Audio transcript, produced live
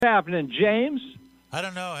happening, James? I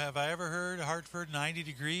don't know. Have I ever heard Hartford 90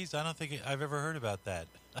 degrees? I don't think I've ever heard about that.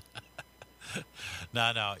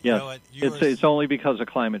 No, no. You Yes, know what? it's only because of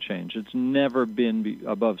climate change. It's never been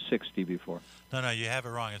above 60 before. No, no. You have it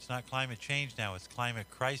wrong. It's not climate change now. It's climate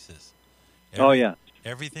crisis. Oh Every yeah.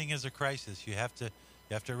 everything is a crisis. You have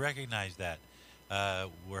to recognize that.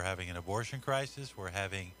 We're having an abortion crisis. We're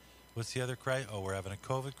having what's the other crisis? Oh, we're having a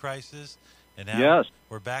COVID crisis, and now Yes.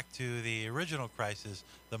 we're back to the original crisis,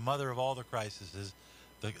 the mother of all the crises,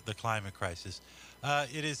 the climate crisis.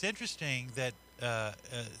 It is interesting that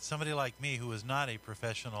somebody like me, who is not a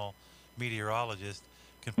professional meteorologist,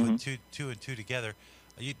 can Hmm. put two and two together.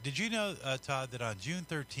 Did you know, Todd, that on June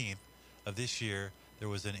 13th of this year, there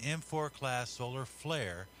was an M4 class solar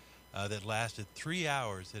flare that lasted 3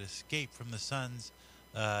 hours that escaped from the sun's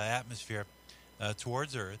atmosphere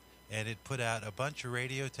towards Earth, and it put out a bunch of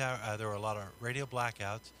radio tower. There were a lot of radio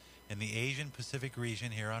blackouts in the Asian Pacific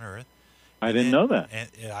region here on Earth. I And didn't then know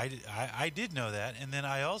that. I did know that. And then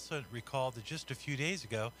I also recalled that just a few days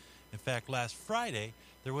ago, in fact, last Friday,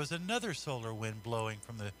 there was another solar wind blowing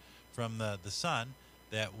from the sun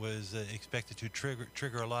that was expected to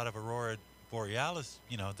trigger a lot of aurora borealis,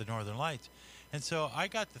 the northern lights. And so I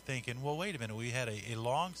got to thinking, well, wait a minute. We had a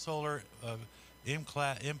long solar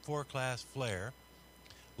M4 class flare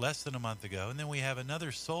less than a month ago, and then we have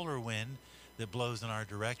another solar wind that blows in our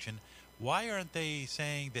direction. Why aren't they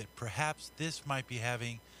saying that perhaps this might be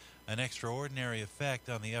having an extraordinary effect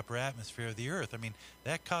on the upper atmosphere of the Earth? I mean,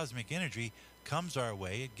 that cosmic energy comes our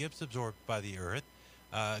way, it gets absorbed by the Earth.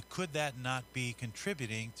 Could that not be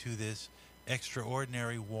contributing to this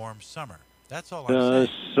extraordinary warm summer? That's all I'm The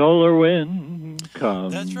saying. solar wind That's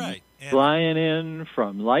comes right. And flying in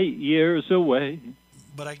from light years away.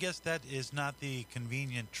 but I guess that is not the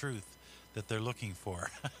convenient truth that they're looking for.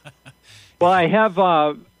 Well, if you I have.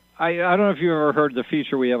 I don't know if you've ever heard the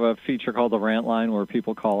feature. We have a feature called the Rant Line where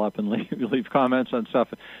people call up and leave comments on stuff.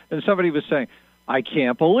 And somebody was saying, "I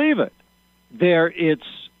can't believe it. It's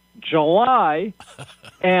July,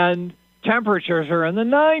 and temperatures are in the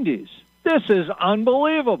 90s. This is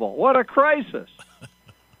unbelievable. What a crisis."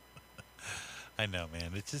 I know,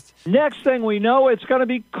 man. It's just Next thing we know, it's going to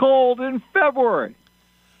be cold in February.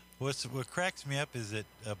 what cracks me up is that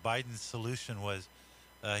Biden's solution was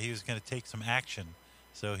he was going to take some action.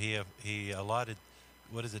 So he allotted,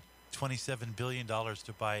 what is it, $27 billion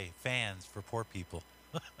to buy fans for poor people.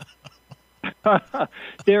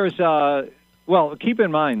 There's well, keep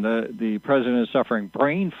in mind the president is suffering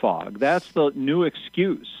brain fog. That's the new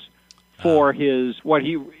excuse for his what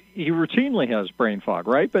he routinely has brain fog,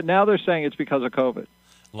 right? But now they're saying it's because of COVID.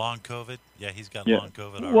 Long COVID? Yeah, he's got Yeah. long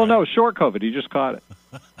COVID Well, already. no, short COVID. He just caught it.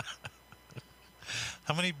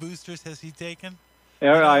 How many boosters has he taken?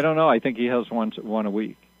 I don't know. I think he has one a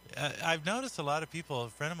week. I've noticed a lot of people. A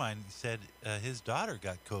friend of mine said his daughter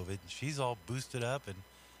got COVID. She's all boosted up and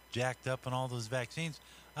jacked up on all those vaccines.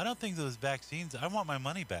 I don't think those vaccines. I want my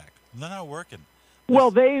money back. They're not working. Well,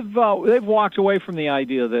 they've walked away from the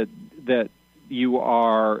idea that you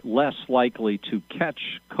are less likely to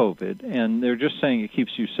catch COVID, and they're just saying it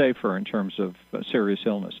keeps you safer in terms of serious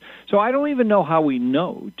illness. So I don't even know how we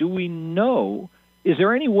know. Do we know? Is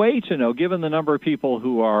there any way to know, given the number of people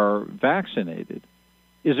who are vaccinated,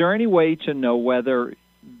 is there any way to know whether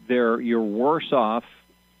you're worse off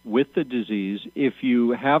with the disease if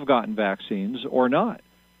you have gotten vaccines or not?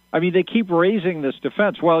 I mean, they keep raising this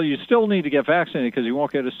defense. Well, you still need to get vaccinated because you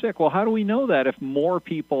won't get as sick. Well, how do we know that if more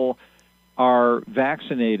people are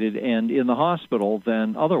vaccinated and in the hospital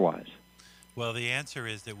than otherwise? Well, the answer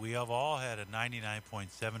is that we have all had a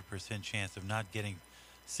 99.7% chance of not getting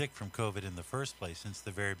sick from COVID in the first place since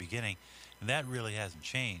the very beginning, and that really hasn't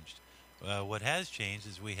changed. What has changed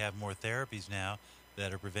is we have more therapies now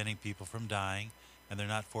that are preventing people from dying, and they're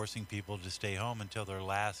not forcing people to stay home until their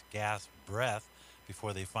last gasp breath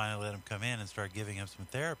before they finally let them come in and start giving them some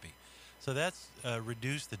therapy. So that's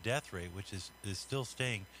reduced the death rate, which is still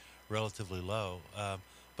staying relatively low.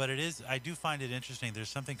 But it is, I do find it interesting. There's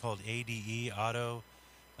something called ADE, auto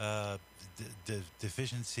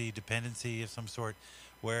deficiency, dependency of some sort,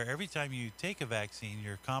 where every time you take a vaccine,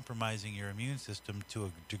 you're compromising your immune system to a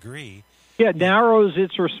degree. Yeah, it narrows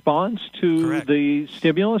its response to Correct. the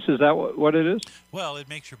stimulus. Is that what it is? Well, it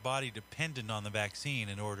makes your body dependent on the vaccine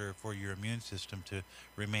in order for your immune system to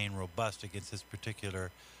remain robust against this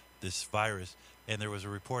virus. And there was a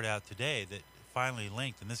report out today that finally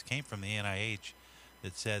linked, and this came from the NIH,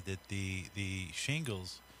 that said that the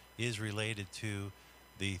shingles is related to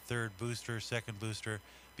the third booster, second booster,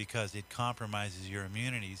 because it compromises your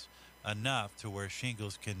immunities enough to where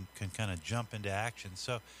shingles can kind of jump into action.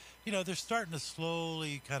 So, they're starting to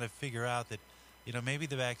slowly kind of figure out that maybe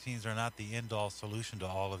the vaccines are not the end-all solution to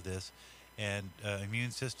all of this, and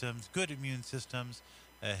good immune systems,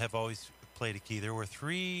 have always played a key. There were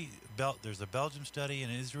there's a Belgium study,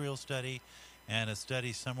 an Israel study, and a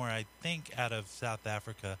study somewhere, I think, out of South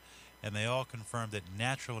Africa, and they all confirmed that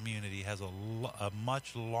natural immunity has a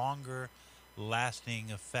much longer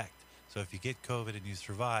lasting effect. So if you get COVID and you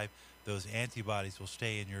survive, those antibodies will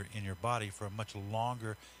stay in your body for a much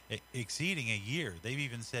longer, exceeding a year. They've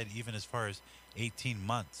even said even as far as 18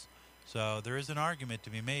 months. So there is an argument to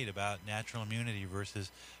be made about natural immunity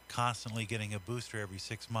versus constantly getting a booster every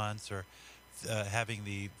 6 months, or having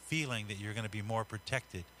the feeling that you're going to be more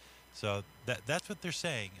protected. So that's what they're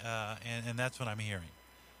saying, and that's what I'm hearing.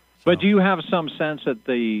 But do you have some sense that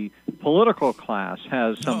the political class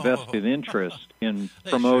has some vested interest in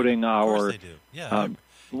promoting our? Of course they do. Yeah.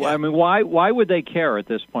 I mean, why would they care at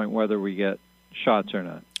this point whether we get shots or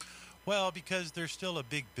not? Well, because there's still a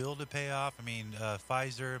big bill to pay off. I mean,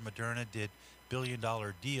 Pfizer and Moderna did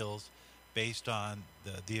billion-dollar deals based on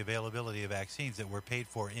the availability of vaccines that were paid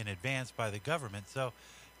for in advance by the government. So,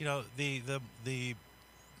 and these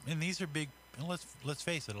are big. Let's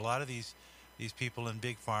face it. A lot of these people in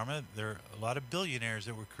big pharma, there are a lot of billionaires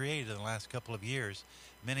that were created in the last couple of years.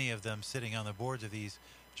 Many of them sitting on the boards of these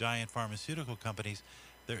giant pharmaceutical companies.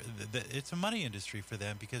 It's a money industry for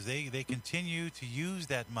them, because they continue to use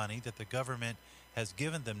that money that the government has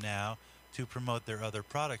given them now to promote their other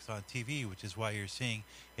products on TV, which is why you're seeing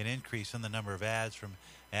an increase in the number of ads from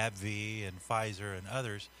AbbVie and Pfizer and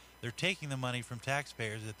others. They're taking the money from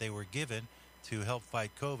taxpayers that they were given to help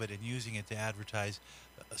fight COVID and using it to advertise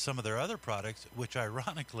some of their other products, which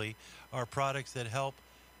ironically are products that help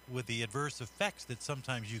with the adverse effects that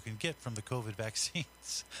sometimes you can get from the COVID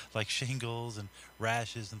vaccines, like shingles and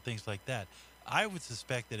rashes and things like that. I would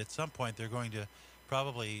suspect that at some point they're going to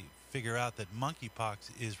probably figure out that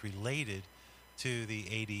monkeypox is related to the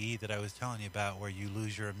ADE that I was telling you about, where you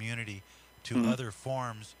lose your immunity to other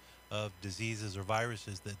forms of diseases or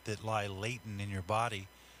viruses that lie latent in your body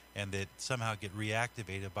and that somehow get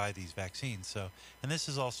reactivated by these vaccines. So, and this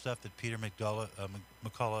is all stuff that Peter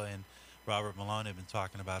McCullough and Robert Malone have been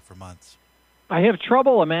talking about for months. I have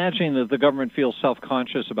trouble imagining that the government feels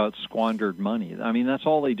self-conscious about squandered money. I mean, that's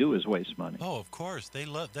all they do is waste money. Oh, of course. They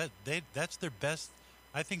love that. That's their best.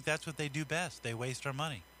 I think that's what they do best. They waste our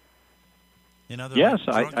money. Yes,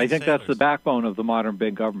 like I think that's the backbone of the modern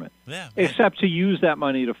big government. Yeah. Except to use that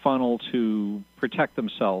money to funnel to protect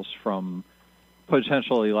themselves from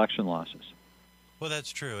potential election losses. Well,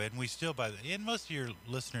 that's true. And we still, and most of your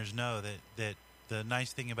listeners know that the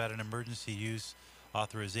nice thing about an emergency use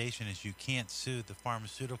authorization is you can't sue the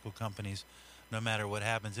pharmaceutical companies no matter what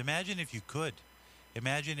happens. Imagine if you could.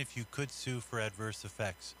 Imagine if you could sue for adverse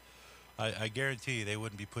effects. I guarantee you they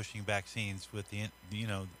wouldn't be pushing vaccines with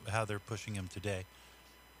how they're pushing them today.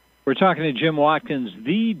 We're talking to Jim Watkins,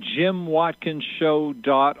 the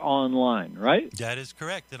JimWatkinsShow.online, right? That is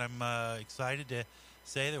correct, and I'm excited to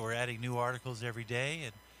say that we're adding new articles every day,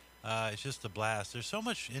 and it's just a blast. There's so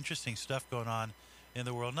much interesting stuff going on in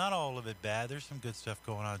the world. Not all of it bad. There's some good stuff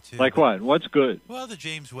going on, too. Like what? What's good? Well, the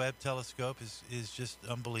James Webb Telescope is just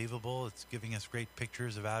unbelievable. It's giving us great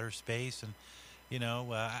pictures of outer space, and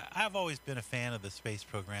I've always been a fan of the space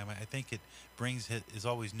program. I think it is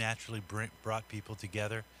always naturally brought people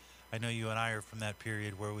together. I know you and I are from that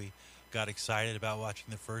period where we got excited about watching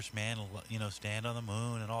the first man, stand on the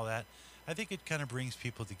moon and all that. I think it kind of brings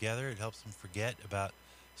people together. It helps them forget about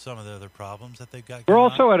some of the other problems that they've got going on. We're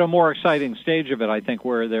also at a more exciting stage of it, I think,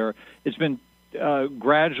 where it's been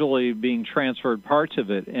gradually being transferred, parts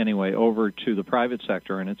of it anyway, over to the private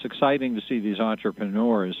sector. And it's exciting to see these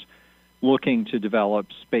entrepreneurs looking to develop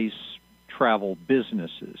space travel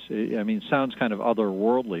businesses. I mean, it sounds kind of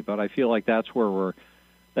otherworldly, but I feel like that's where we're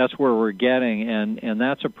getting, and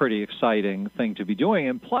that's a pretty exciting thing to be doing.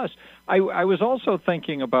 And plus, I was also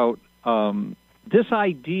thinking about this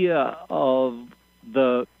idea of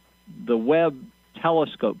the Webb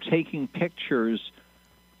telescope taking pictures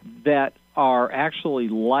that are actually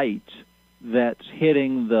light that's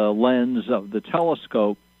hitting the lens of the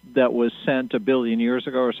telescope that was sent 1 billion years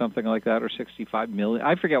ago or something like that, or 65 million.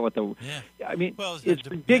 I forget what I mean, it's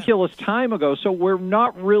ridiculous time ago. So we're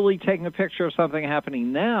not really taking a picture of something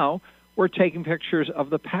happening now. We're taking pictures of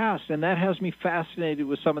the past, and that has me fascinated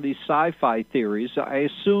with some of these sci-fi theories. I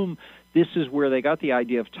assume this is where they got the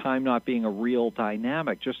idea of time not being a real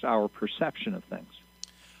dynamic, just our perception of things.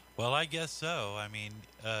 Well, I guess so. I mean,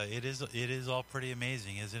 it is all pretty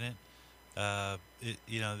amazing, isn't it? That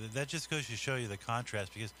just goes to show you the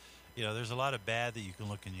contrast, because there's a lot of bad that you can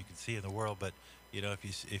look and you can see in the world, but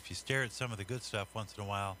if you stare at some of the good stuff once in a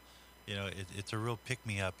while, it's a real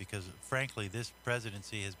pick-me-up because, frankly, this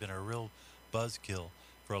presidency has been a real buzzkill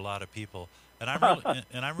for a lot of people. And I'm really,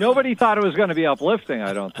 Nobody thought it was going to be uplifting,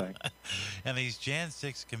 I don't think. And these Jan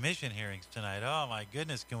 6 commission hearings tonight, oh my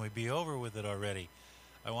goodness, can we be over with it already?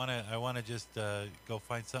 I want to just go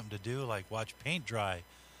find something to do, like watch paint dry,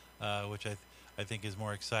 which I think is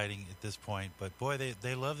more exciting at this point. But boy,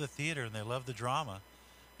 they love the theater and they love the drama.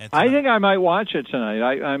 And I think I might watch it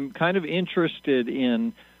tonight. I'm kind of interested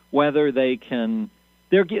in whether they can.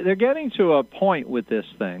 They're getting to a point with this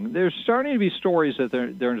thing. There's starting to be stories that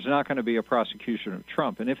there's not going to be a prosecution of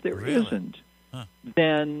Trump, and if there isn't,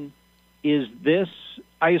 then is this?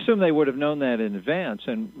 I assume they would have known that in advance.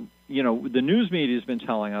 And the news media has been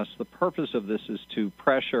telling us the purpose of this is to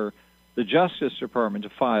pressure the Justice Department to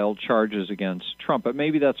file charges against Trump. But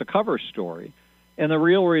maybe that's a cover story, and the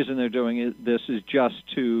real reason they're doing this is just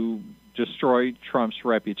to destroy Trump's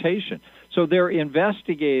reputation. So they're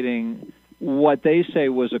investigating what they say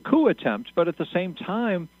was a coup attempt, but at the same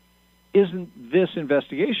time, isn't this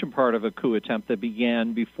investigation part of a coup attempt that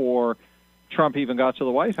began before Trump even got to the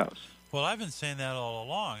White House? Well, I've been saying that all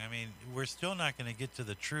along. I mean, we're still not going to get to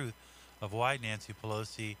the truth of why Nancy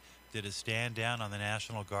Pelosi did a stand down on the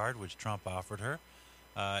National Guard, which Trump offered her,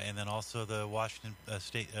 and then also the Washington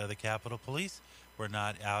the Capitol Police were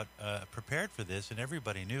not out prepared for this, and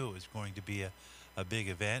everybody knew it was going to be a big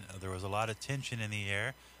event. There was a lot of tension in the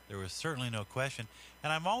air. There was certainly no question.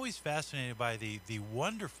 And I'm always fascinated by the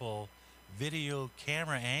wonderful video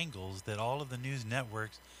camera angles that all of the news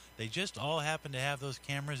networks, they just all happened to have those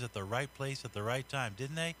cameras at the right place at the right time,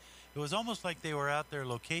 didn't they? It was almost like they were out there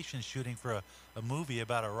location shooting for a movie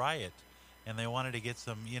about a riot, and they wanted to get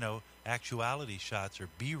some, actuality shots or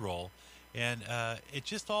B-roll. And it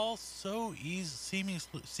just all so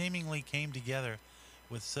seemingly came together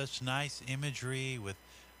with such nice imagery,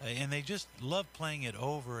 and they just love playing it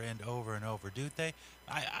over and over and over, don't they?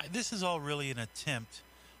 This is all really an attempt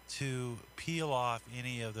to peel off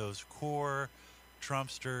any of those core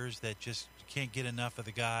Trumpsters that just can't get enough of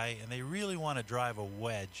the guy, and they really want to drive a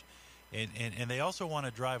wedge. And they also want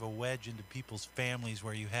to drive a wedge into people's families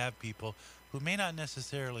where you have people who may not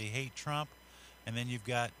necessarily hate Trump, and then you've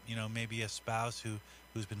got, maybe a spouse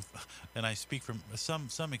who's been, and I speak from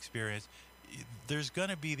some experience, there's going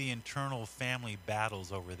to be the internal family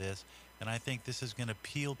battles over this, and I think this is going to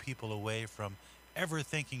peel people away from ever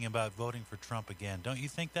thinking about voting for Trump again. Don't you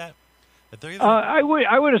think that? I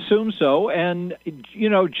would assume so, and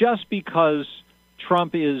just because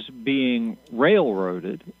Trump is being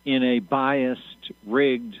railroaded in a biased,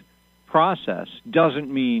 rigged process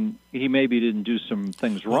doesn't mean he maybe didn't do some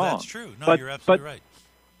things wrong. That's true. No, you're absolutely right.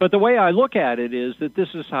 But the way I look at it is that this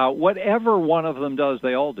is how whatever one of them does,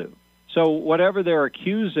 they all do. So whatever they're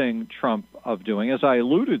accusing Trump of doing, as I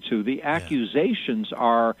alluded to, the accusations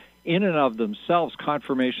are in and of themselves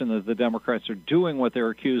confirmation that the Democrats are doing what they're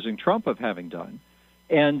accusing Trump of having done.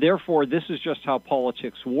 And therefore, this is just how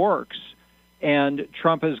politics works. And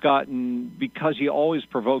Trump has gotten, because he always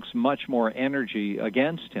provokes much more energy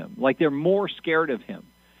against him, like they're more scared of him.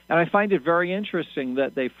 And I find it very interesting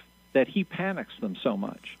that he panics them so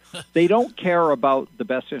much. They don't care about the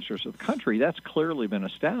best interests of the country. That's clearly been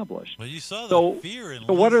established. Well, you saw the fear in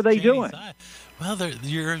So what are they doing? Well,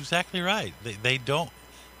 you're exactly right. They don't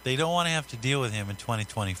want to have to deal with him in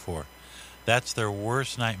 2024. That's their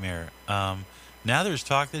worst nightmare. Now there's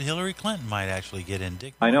talk that Hillary Clinton might actually get in.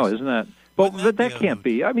 I know, isn't that? But that can't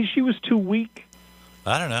be. I mean, she was too weak.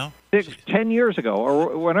 I don't know. 10 years ago,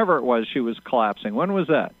 or whenever it was, she was collapsing. When was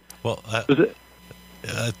that? Well, was it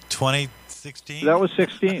 2016? That was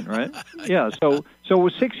 16, right? Yeah. So it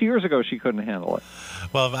was 6 years ago. She couldn't handle it.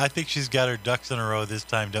 Well, I think she's got her ducks in a row this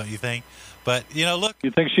time, don't you think? But look. You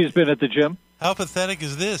think she's been at the gym? How pathetic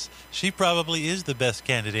is this? She probably is the best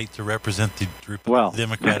candidate to represent the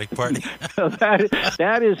Democratic Party.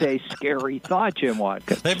 that is a scary thought, Jim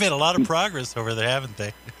Watkins. They've made a lot of progress over there, haven't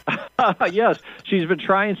they? Yes, she's been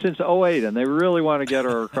trying since 2008, and they really want to get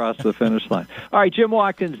her across the finish line. All right, Jim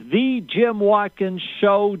Watkins,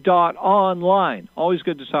 thejimwatkinsshow.online. Always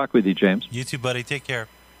good to talk with you, James. You too, buddy. Take care.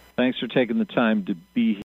 Thanks for taking the time to be here.